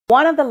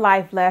One of the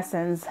life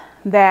lessons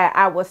that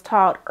I was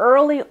taught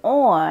early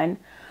on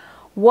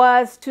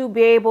was to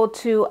be able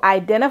to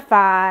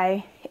identify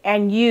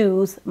and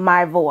use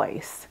my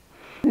voice.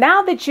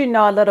 Now that you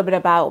know a little bit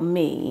about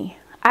me,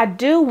 I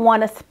do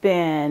want to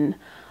spend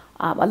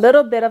a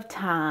little bit of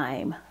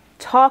time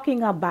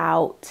talking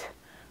about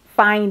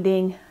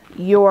finding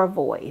your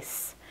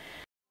voice.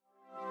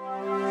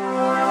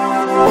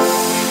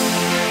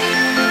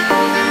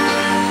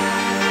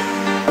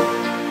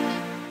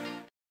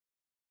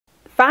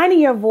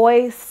 Finding your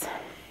voice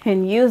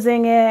and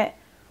using it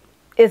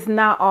is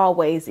not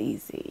always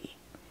easy.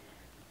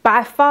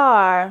 By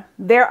far,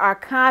 there are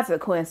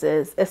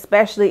consequences,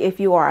 especially if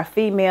you are a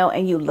female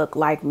and you look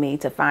like me,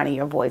 to finding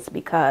your voice,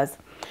 because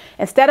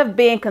instead of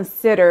being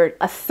considered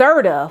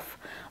assertive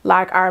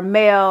like our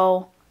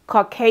male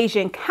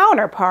Caucasian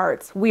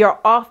counterparts, we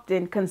are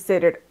often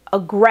considered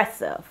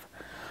aggressive.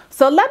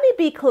 So let me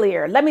be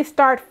clear. Let me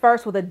start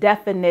first with a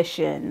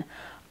definition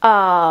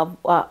of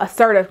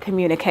assertive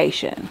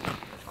communication.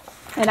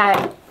 And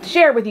I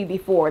shared with you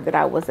before that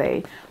I was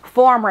a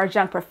former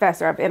adjunct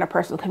professor of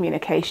interpersonal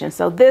communication.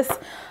 So this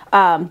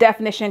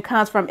definition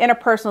comes from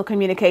Interpersonal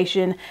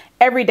Communication,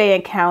 Everyday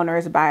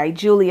Encounters by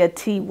Julia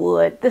T.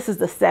 Wood. This is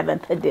the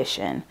 7th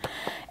edition.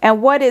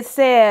 And what it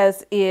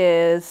says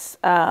is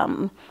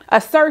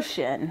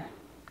assertion,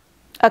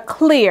 a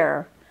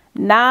clear,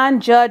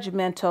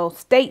 non-judgmental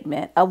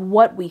statement of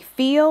what we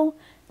feel,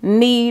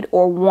 need,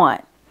 or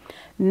want.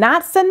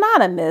 Not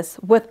synonymous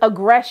with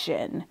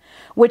aggression,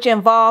 which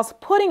involves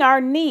putting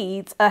our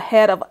needs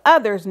ahead of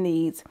others'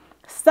 needs,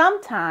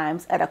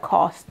 sometimes at a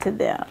cost to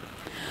them.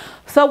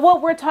 So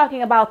what we're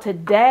talking about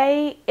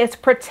today is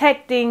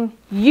protecting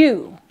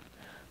you,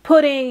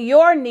 putting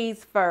your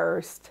needs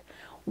first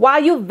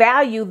while you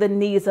value the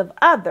needs of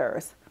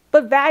others.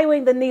 But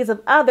valuing the needs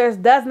of others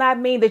does not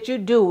mean that you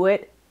do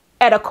it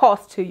at a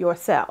cost to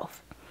yourself.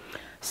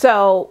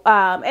 So,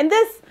 and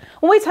this,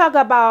 when we talk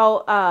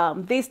about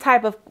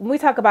when we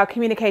talk about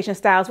communication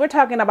styles, we're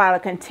talking about a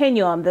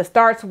continuum that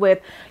starts with,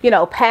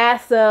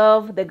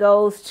 passive, that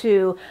goes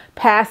to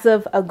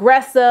passive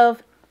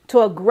aggressive,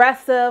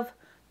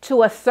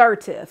 to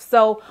assertive.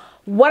 So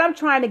what I'm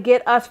trying to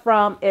get us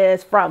from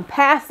is from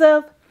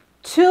passive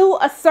to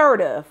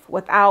assertive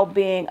without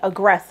being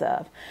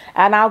aggressive.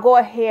 And I'll go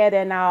ahead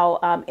and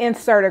I'll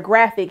insert a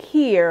graphic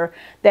here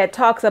that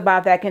talks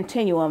about that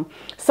continuum.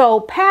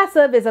 So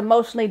passive is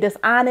emotionally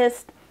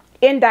dishonest,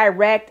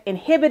 indirect,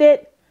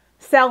 inhibited,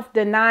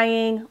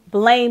 self-denying,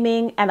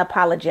 blaming, and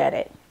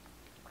apologetic.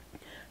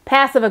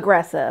 Passive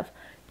aggressive,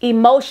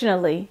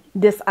 emotionally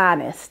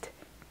dishonest,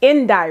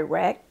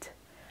 indirect,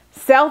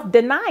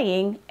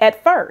 self-denying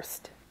at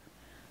first,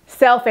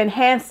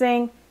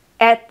 self-enhancing,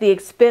 at the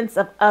expense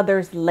of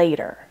others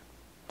later.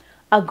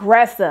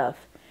 Aggressive,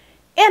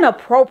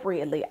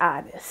 inappropriately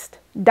honest,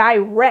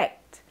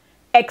 direct,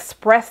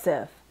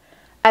 expressive,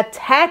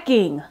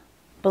 attacking,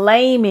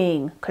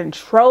 blaming,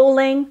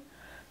 controlling,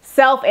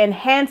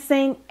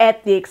 self-enhancing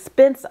at the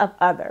expense of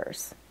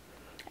others.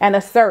 And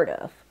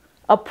assertive,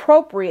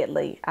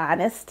 appropriately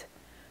honest,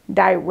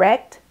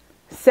 direct,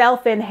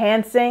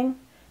 self-enhancing,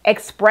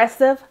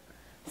 expressive,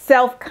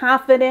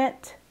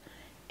 self-confident,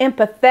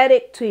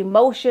 empathetic to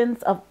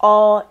emotions of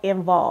all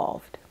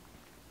involved.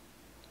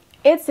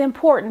 It's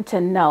important to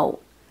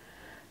note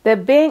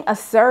that being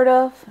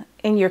assertive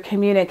in your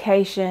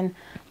communication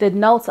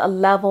denotes a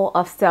level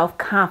of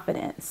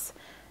self-confidence,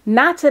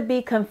 not to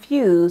be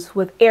confused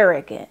with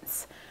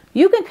arrogance.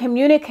 You can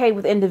communicate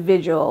with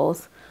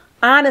individuals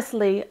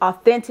honestly,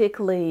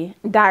 authentically,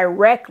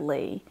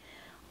 directly,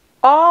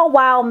 all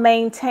while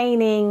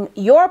maintaining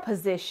your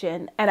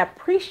position and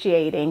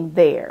appreciating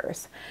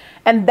theirs.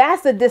 And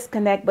that's the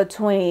disconnect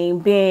between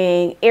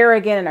being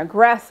arrogant and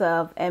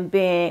aggressive and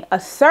being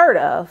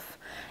assertive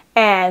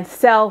and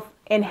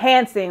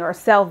self-enhancing or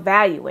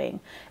self-valuing,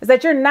 is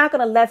that you're not going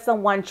to let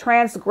someone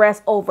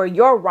transgress over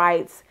your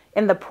rights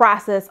in the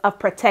process of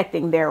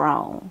protecting their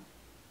own.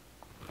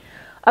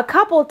 A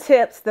couple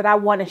tips that I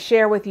want to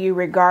share with you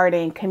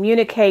regarding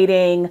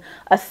communicating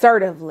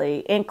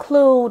assertively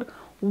include: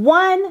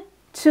 1,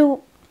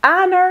 to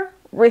honor,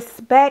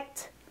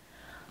 respect,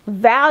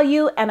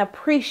 value, and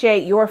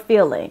appreciate your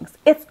feelings.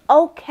 It's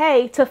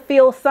okay to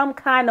feel some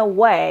kind of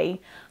way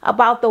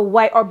about the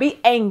way, or be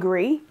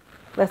angry.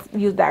 Let's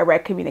use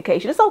direct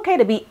communication. It's okay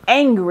to be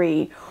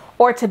angry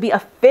or to be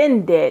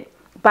offended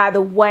by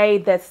the way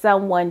that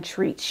someone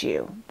treats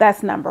you.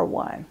 That's number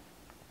 1.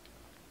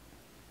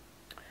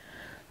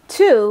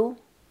 2,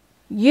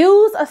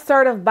 use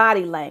assertive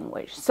body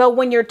language. So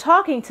when you're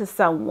talking to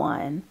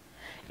someone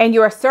and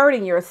you're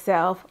asserting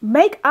yourself,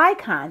 make eye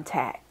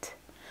contact.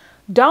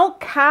 Don't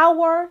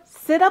cower,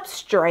 sit up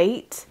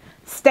straight,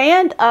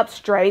 stand up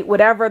straight,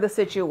 whatever the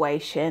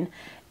situation,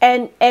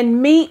 and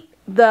meet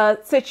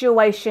the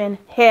situation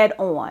head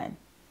on.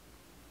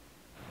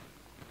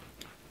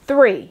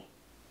 3,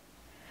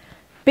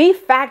 be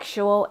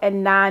factual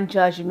and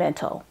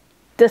non-judgmental.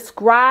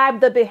 Describe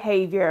the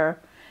behavior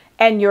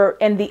and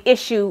the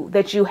issue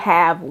that you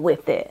have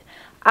with it.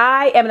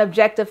 I am an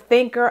objective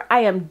thinker.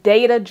 I am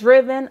data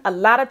driven. A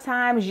lot of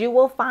times you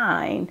will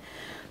find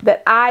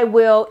that I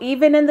will,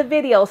 even in the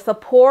video,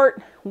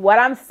 support what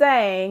I'm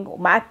saying,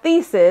 my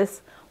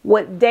thesis,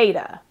 with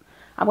data.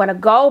 I'm going to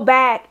go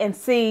back and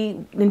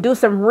see and do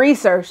some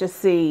research to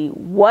see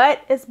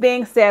what is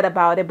being said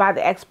about it by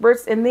the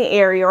experts in the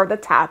area or the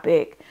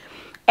topic,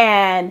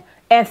 and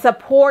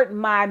support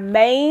my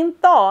main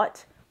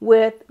thought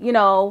with,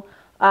 with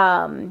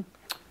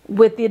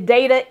the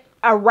data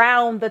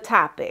around the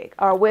topic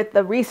or with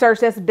the research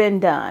that's been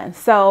done.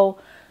 So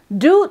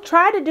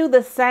try to do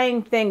the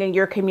same thing in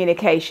your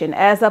communication,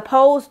 as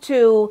opposed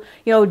to,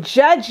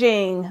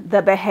 judging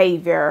the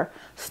behavior.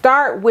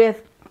 Start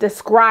with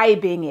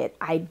describing it,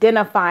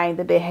 identifying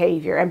the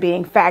behavior, and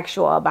being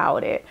factual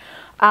about it.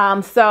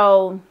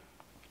 So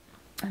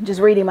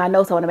just reading my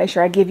notes, I want to make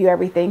sure I give you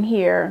everything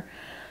here.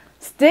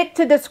 Stick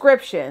to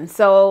description.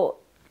 So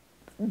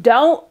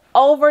don't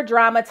over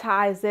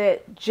dramatize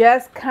it.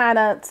 Just kind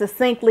of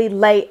succinctly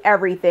lay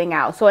everything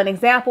out. So an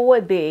example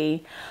would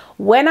be,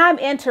 when I'm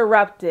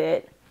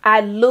interrupted,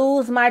 I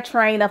lose my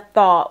train of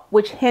thought,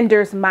 which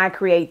hinders my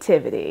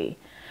creativity,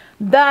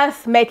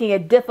 thus making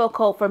it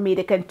difficult for me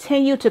to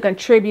continue to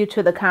contribute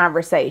to the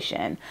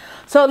conversation.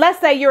 So let's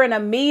say you're in a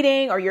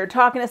meeting or you're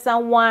talking to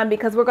someone,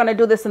 because we're going to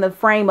do this in the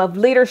frame of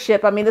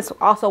leadership. I mean, this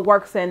also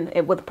works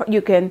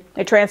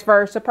it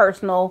transfers to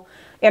personal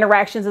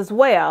interactions as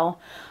well.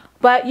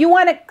 But you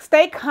want to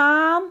stay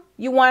calm.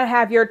 You want to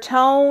have your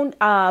tone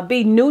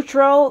be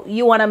neutral.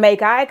 You want to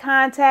make eye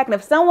contact. And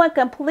if someone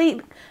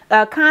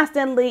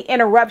constantly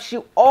interrupts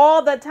you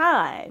all the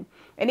time,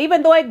 and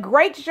even though it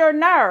grates your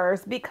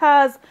nerves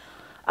because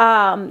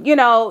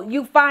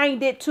you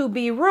find it to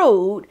be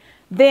rude,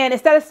 then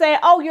instead of saying,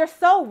 "Oh, you're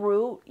so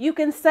rude," you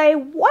can say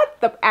what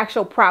the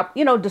actual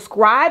problem,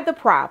 describe the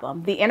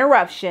problem, the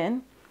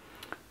interruption.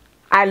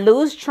 I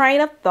lose train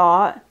of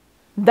thought,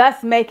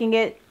 thus making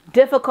it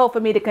difficult for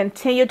me to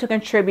continue to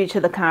contribute to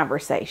the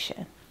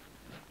conversation.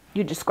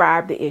 You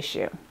describe the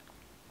issue.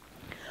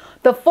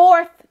 The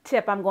fourth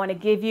tip I'm going to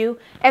give you,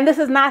 and this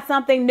is not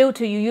something new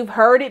to you, you've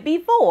heard it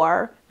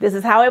before. This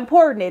is how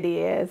important it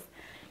is.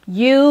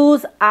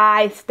 Use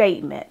I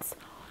statements.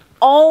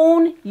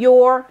 Own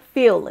your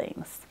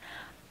feelings.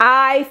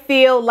 I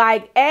feel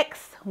like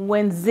X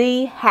when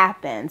Z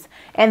happens.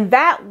 And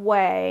that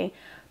way,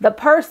 the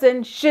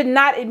person should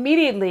not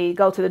immediately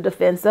go to the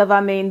defensive. I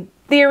mean,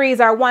 theories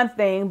are one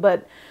thing,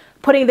 but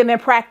putting them in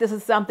practice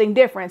is something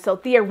different. So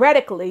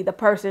theoretically, the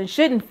person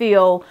shouldn't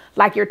feel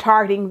like you're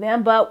targeting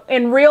them, but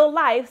in real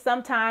life,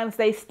 sometimes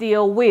they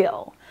still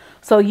will.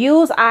 So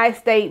use I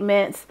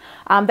statements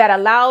that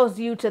allows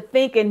you to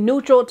think in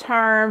neutral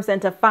terms and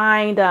to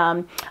find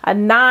a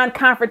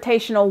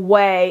non-confrontational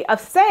way of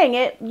saying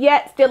it,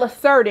 yet still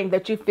asserting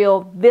that you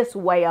feel this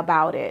way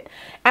about it.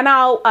 And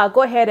I'll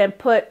go ahead and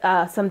put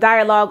some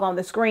dialogue on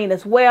the screen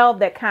as well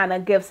that kind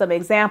of gives some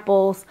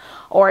examples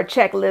or a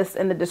checklist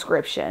in the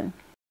description.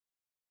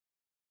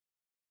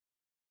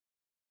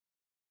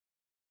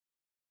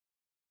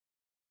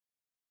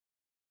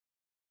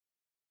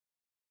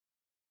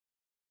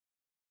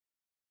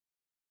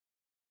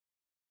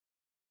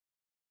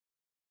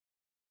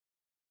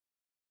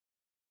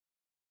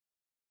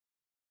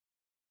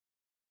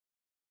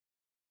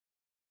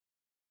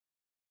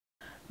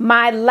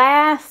 My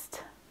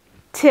last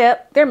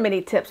tip, there are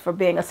many tips for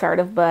being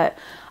assertive, but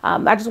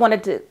I just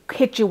wanted to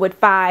hit you with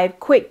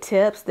 5 quick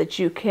tips that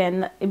you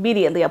can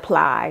immediately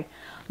apply.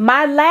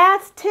 My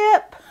last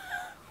tip,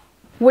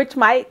 which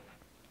might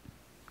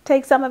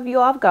take some of you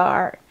off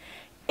guard,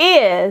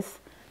 is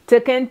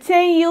to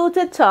continue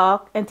to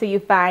talk until you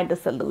find a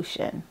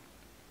solution.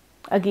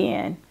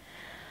 Again,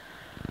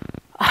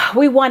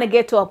 we want to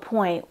get to a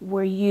point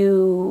where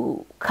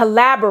you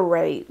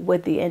collaborate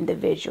with the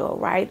individual,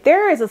 right?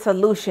 There is a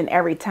solution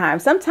every time.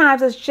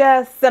 Sometimes it's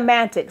just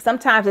semantics.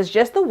 Sometimes it's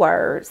just the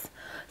words.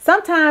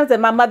 Sometimes,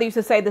 and my mother used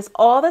to say this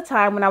all the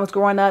time when I was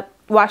growing up,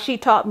 while she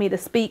taught me to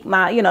speak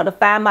to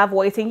find my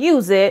voice and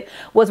use it,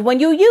 was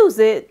when you use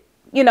it,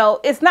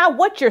 it's not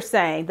what you're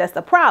saying that's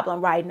the problem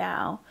right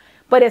now,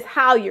 but it's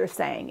how you're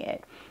saying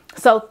it.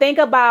 So think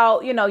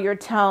about, your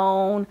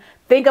tone.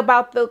 Think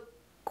about the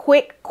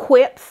quick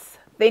quips.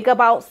 Think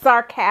about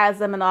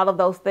sarcasm and all of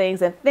those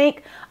things, and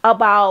think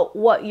about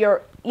what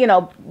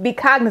be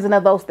cognizant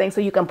of those things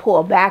so you can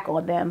pull back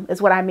on them,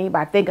 is what I mean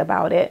by think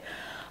about it.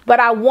 But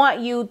I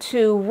want you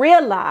to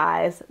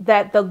realize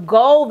that the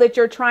goal that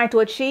you're trying to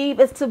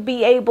achieve is to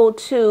be able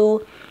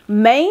to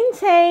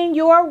maintain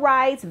your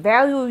rights,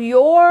 value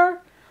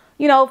your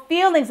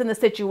feelings in the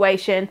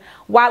situation,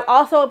 while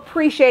also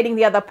appreciating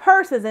the other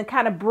persons and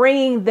kind of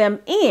bringing them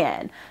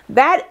in.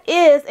 That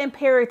is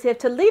imperative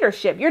to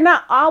leadership. You're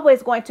not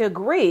always going to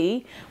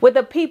agree with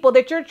the people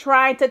that you're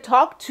trying to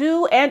talk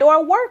to and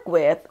or work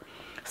with.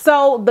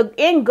 So the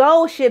end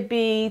goal should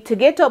be to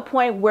get to a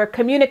point where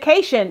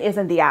communication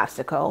isn't the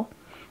obstacle,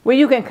 where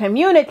you can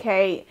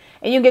communicate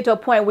and you get to a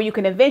point where you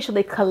can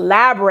eventually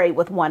collaborate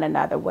with one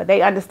another, where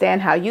they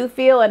understand how you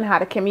feel and how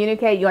to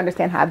communicate. You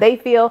understand how they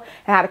feel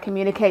and how to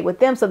communicate with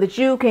them, so that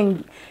you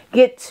can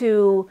get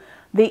to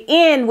the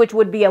end, which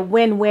would be a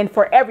win-win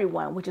for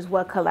everyone, which is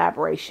what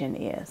collaboration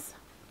is.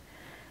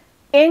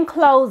 In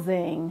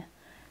closing,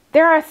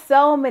 there are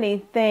so many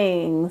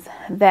things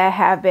that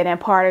have been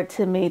imparted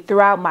to me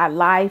throughout my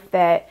life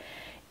that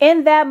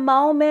in that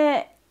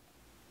moment,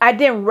 I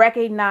didn't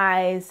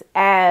recognize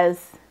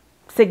as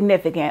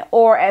significant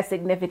or as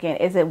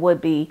significant as it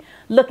would be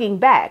looking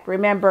back.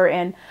 Remember,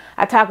 and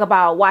I talk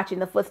about watching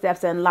the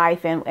footsteps in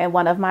life in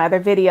one of my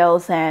other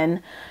videos,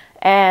 and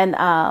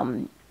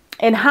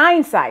in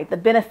hindsight, the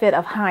benefit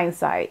of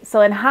hindsight.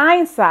 So in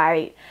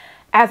hindsight,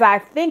 as I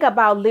think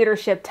about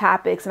leadership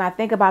topics and I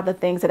think about the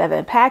things that have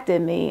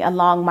impacted me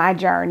along my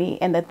journey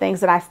and the things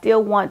that I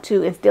still want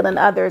to instill in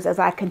others as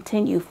I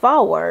continue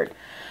forward,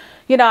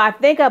 you know, I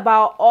think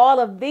about all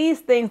of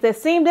these things that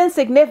seemed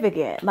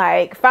insignificant,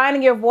 like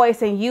finding your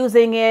voice and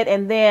using it,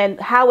 and then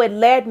how it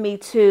led me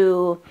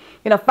to,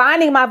 you know,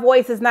 finding my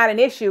voice is not an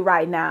issue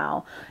right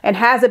now and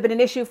hasn't been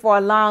an issue for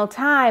a long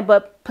time,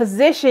 but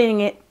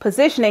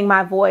positioning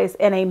my voice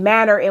in a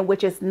manner in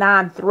which it's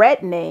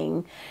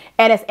non-threatening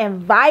and it's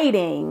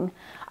inviting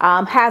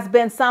has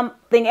been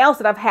something else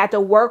that I've had to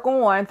work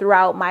on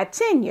throughout my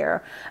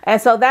tenure.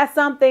 And so that's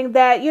something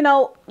that, you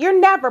know, you're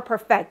never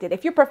perfected.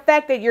 If you're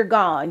perfected, you're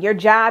gone. Your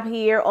job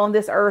here on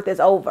this earth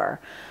is over.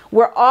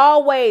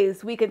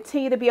 We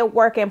continue to be a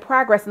work in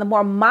progress. And the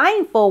more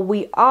mindful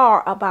we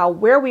are about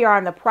where we are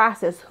in the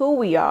process, who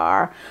we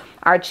are,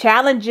 our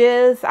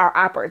challenges, our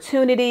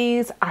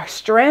opportunities, our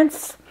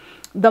strengths,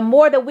 the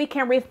more that we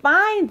can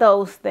refine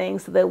those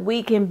things so that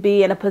we can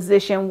be in a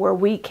position where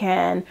we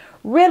can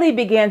really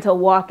begin to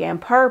walk in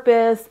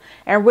purpose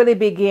and really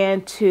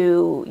begin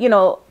to, you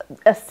know,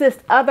 assist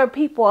other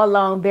people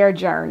along their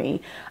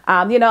journey.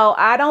 You know,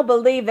 I don't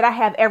believe that I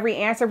have every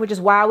answer, which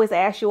is why I always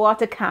ask you all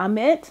to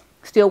comment.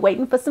 Still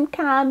waiting for some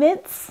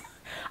comments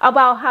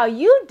about how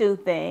you do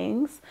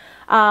things.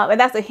 And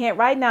that's a hint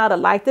right now to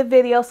like the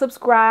video,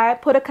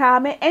 subscribe, put a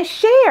comment, and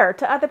share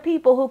to other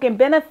people who can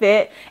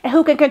benefit and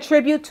who can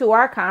contribute to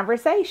our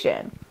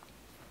conversation.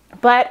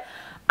 But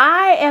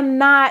I am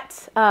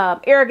not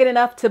arrogant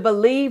enough to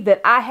believe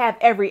that I have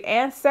every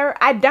answer.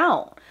 I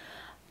don't.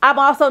 I'm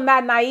also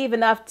not naive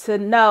enough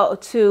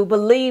to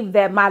believe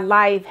that my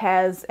life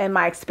and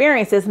my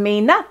experiences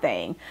mean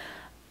nothing.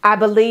 I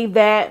believe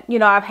that, you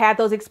know, I've had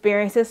those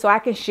experiences so I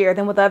can share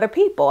them with other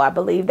people. I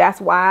believe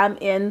that's why I'm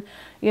in,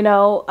 you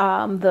know,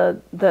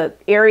 the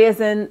areas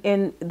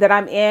that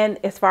I'm in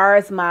as far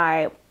as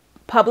my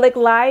public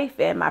life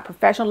and my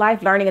professional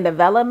life, learning and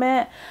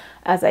development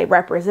as a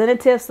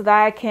representative so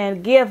that I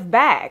can give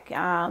back.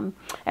 And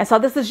so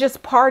this is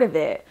just part of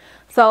it.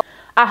 So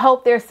I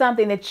hope there's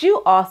something that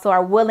you also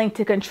are willing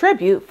to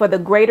contribute for the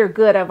greater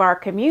good of our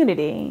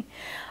community.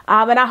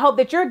 And I hope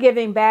that you're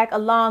giving back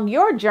along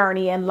your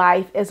journey in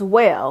life as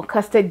well,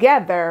 because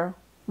together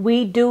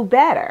we do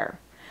better.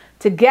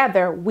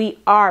 Together we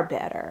are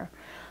better.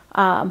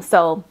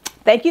 So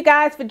thank you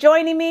guys for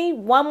joining me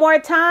one more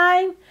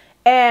time.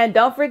 And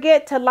don't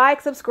forget to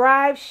like,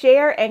 subscribe,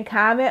 share, and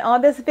comment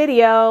on this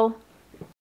video.